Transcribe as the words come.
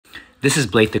This is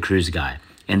Blake the cruise guy,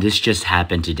 and this just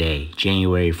happened today,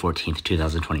 January 14th,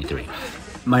 2023.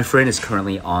 My friend is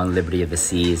currently on Liberty of the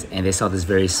Seas, and they saw this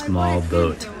very small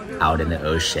boat out in the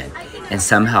ocean. And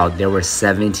somehow there were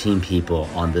 17 people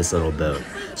on this little boat.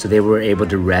 So they were able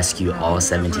to rescue all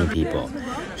 17 people.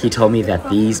 He told me that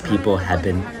these people had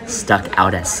been stuck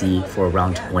out at sea for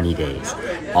around 20 days.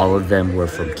 All of them were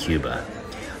from Cuba.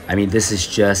 I mean, this is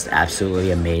just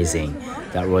absolutely amazing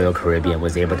that Royal Caribbean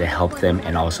was able to help them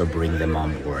and also bring them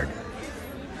on board.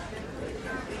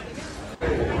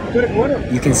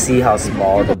 You can see how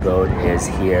small the boat is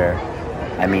here.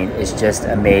 I mean, it's just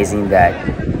amazing that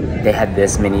they had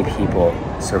this many people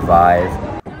survive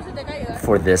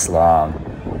for this long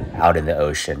out in the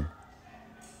ocean.